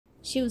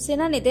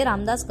शिवसेना नेते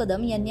रामदास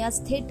कदम यांनी आज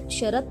थेट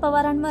शरद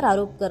पवारांवर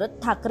आरोप करत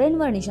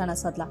ठाकरेंवर निशाणा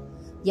साधला।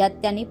 यात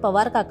त्यांनी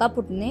पवार काका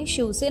पुटणे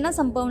शिवसेना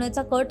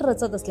संपवण्याचा कट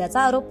रचत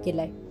असल्याचा आरोप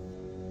केलाय।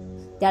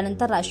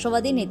 त्यानंतर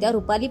राष्ट्रवादी नेत्या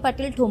रुपाली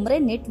पाटील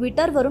ठोंबरेंनी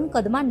ट्विटरवरून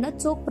कदमांना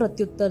चोख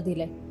प्रत्युत्तर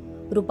दिले।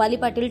 रुपाली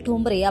पाटील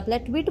ठोंबरे आपल्या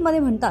ट्विटमध्ये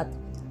म्हणतात,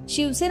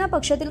 शिवसेना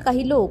पक्षातील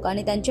काही लोक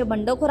आणि त्यांचे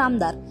बंडखोर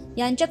आमदार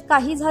यांच्यात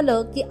काही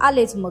झालं की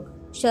आलेच मग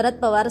शरद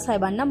पवार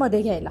साहेबांना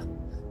मध्ये घ्यायला।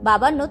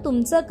 बाबांनो,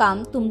 तुमचं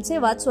काम तुमचे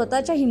वाद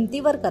स्वतःच्या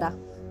हिमतीवर करा,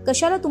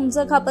 कशाला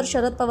तुमचं खापर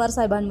शरद पवार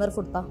साहेबांवर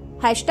फुटता।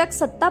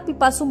 #सत्ता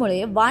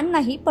पिपासूमुळे वाण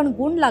नाही पण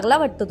गुण लागला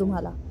वाटतं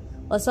तुम्हाला,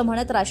 असं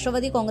म्हणत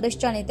राष्ट्रवादी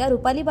काँग्रेसच्या नेत्या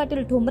रुपाली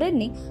पाटील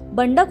ठोंबरेंनी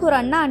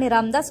बंडखोरांना आणि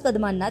रामदास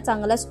कदमांना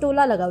चांगलाच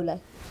टोला लगावलाय।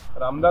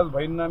 रामदास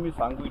भाईंना मी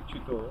सांगू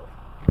इच्छितो,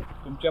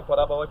 तुमच्या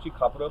पराभवाची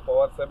खापरं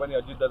पवार साहेबांनी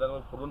अजितदादांवर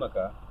फोडू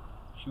नका।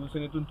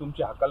 शिवसेनेतून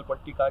तुमची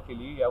हकालपट्टी का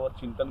केली यावर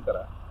चिंतन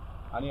करा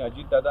आणि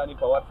अजितदादा आणि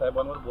पवार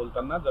साहेबांवर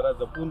बोलताना जरा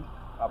जपून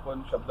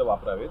आपण शब्द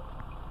वापरावेत।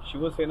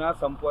 शिवसेना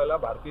संपवायला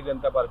भारतीय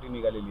जनता पार्टी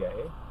निघालेली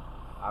आहे,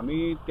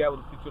 आम्ही त्या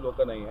वृत्तीचे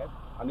लोक नाही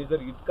आहेत। आणि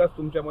जर इतकाच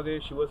तुमच्यामध्ये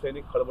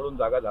शिवसैनिक खळबळून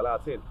जागा झाला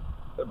असेल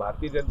तर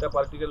भारतीय जनता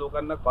पार्टीच्या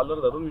लोकांना कॉलर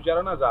धरून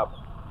विचारा ना, जाब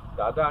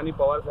दादा आणि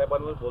पवार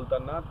साहेबांवर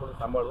बोलताना थोडं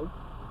सांभाळून।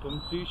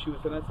 तुमची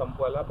शिवसेना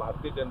संपवायला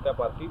भारतीय जनता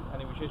पार्टी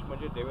आणि विशेष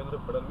म्हणजे देवेंद्र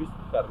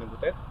फडणवीस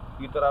कारणीभूत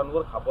आहेत,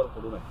 इतरांवर खापर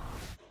फोडू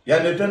नये। या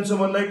नेत्यांचं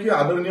म्हणणं आहे की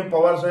आदरणीय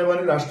पवार साहेब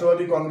आणि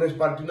राष्ट्रवादी काँग्रेस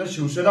पार्टीनं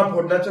शिवसेना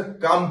फोडण्याचं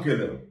काम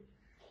केलं।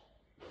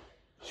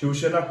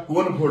 शिवसेना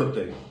कोण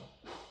फोडतंय,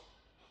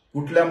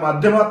 कुठल्या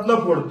माध्यमातून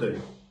फोडतंय,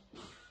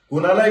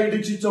 कुणाला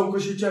ईडीची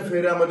चौकशीच्या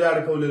फेऱ्यामध्ये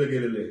अडकवलेलं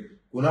गेलेले,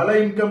 कुणाला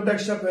इन्कम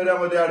टॅक्सच्या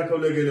फेऱ्यामध्ये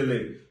अडकवले गेलेले,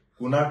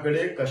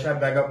 कुणाकडे कशा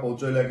बॅगा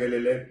पोहोचवल्या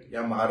गेलेले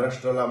या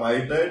महाराष्ट्राला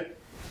माहित आहे।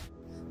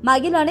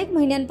 मागील अनेक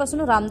महिन्यांपासून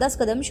रामदास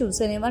कदम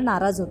शिवसेनेवर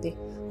नाराज होते।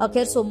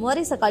 अखेर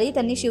सोमवारी सकाळी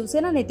त्यांनी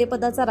शिवसेना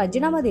नेतेपदाचा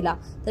राजीनामा दिला,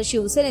 तर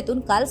शिवसेनेतून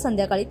काल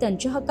संध्याकाळी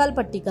त्यांची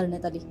हकालपट्टी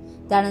करण्यात आली।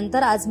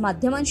 त्यानंतर आज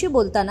माध्यमांशी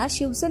बोलताना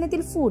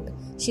शिवसेनेतील फूट,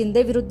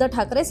 शिंदे विरुद्ध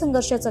ठाकरे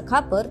संघर्षाचं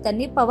खापर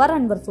त्यांनी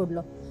पवारांवर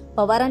फोडलं।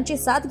 पवारांची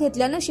साथ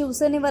घेतल्यानं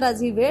शिवसेनेवर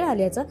आज ही वेळ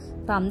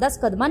आल्याचं रामदास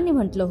कदमांनी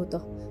म्हटलं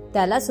होतं।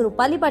 त्यालाच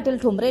रुपाली पाटील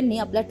ठोंबरेंनी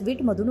आपल्या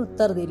ट्विटमधून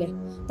उत्तर दिले।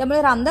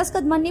 त्यामुळे रामदास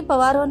कदमांनी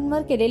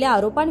पवारांवर केलेल्या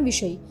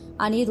आरोपांविषयी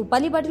आणि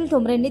रुपाली पाटील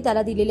ठोंबरेंनी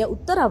त्याला दिलेल्या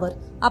उत्तरावर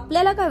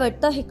आपल्याला काय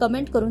वाटतं हे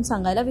कमेंट करून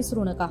सांगायला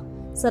विसरू नका।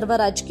 सर्व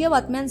राजकीय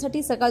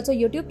बातम्यांसाठी सकाळचं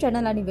YouTube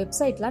चॅनल आणि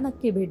वेबसाईटला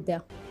नक्की भेट द्या।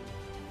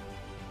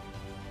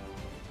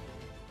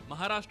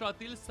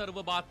 महाराष्ट्रातील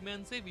सर्व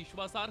बातम्यांचे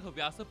विश्वासार्ह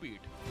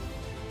व्यासपीठ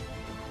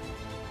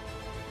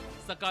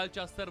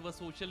सकाळच्या सर्व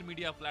सोशल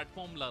मीडिया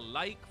प्लॅटफॉर्मला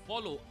लाईक,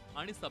 फॉलो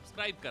आणि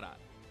सबस्क्राईब करा।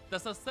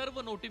 तसंच सर्व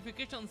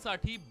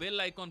नोटिफिकेशनसाठी बेल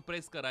आयकॉन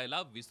प्रेस करायला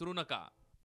विसरू नका।